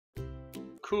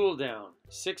Cool down,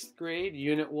 6th grade,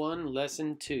 Unit 1,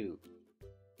 Lesson 2.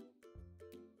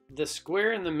 The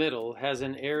square in the middle has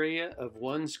an area of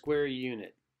 1 square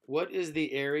unit. What is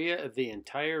the area of the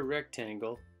entire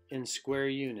rectangle in square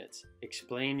units?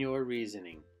 Explain your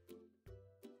reasoning.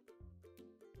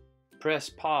 Press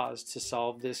pause to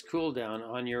solve this cool down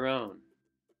on your own.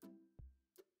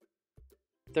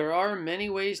 There are many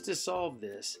ways to solve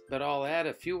this, but I'll add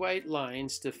a few white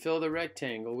lines to fill the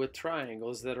rectangle with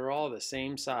triangles that are all the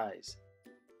same size.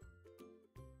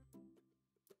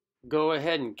 Go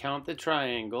ahead and count the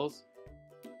triangles.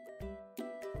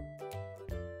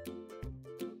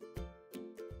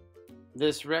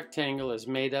 This rectangle is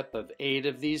made up of 8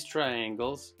 of these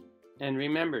triangles, and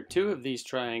remember 2 of these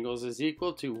triangles is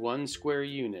equal to 1 square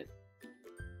unit.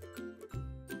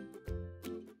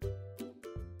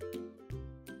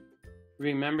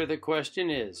 Remember, the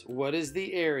question is, what is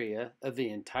the area of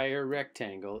the entire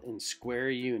rectangle in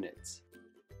square units?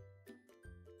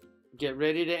 Get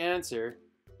ready to answer.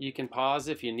 You can pause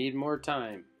if you need more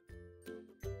time.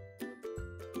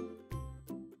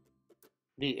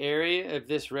 The area of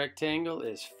this rectangle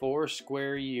is 4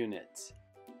 square units.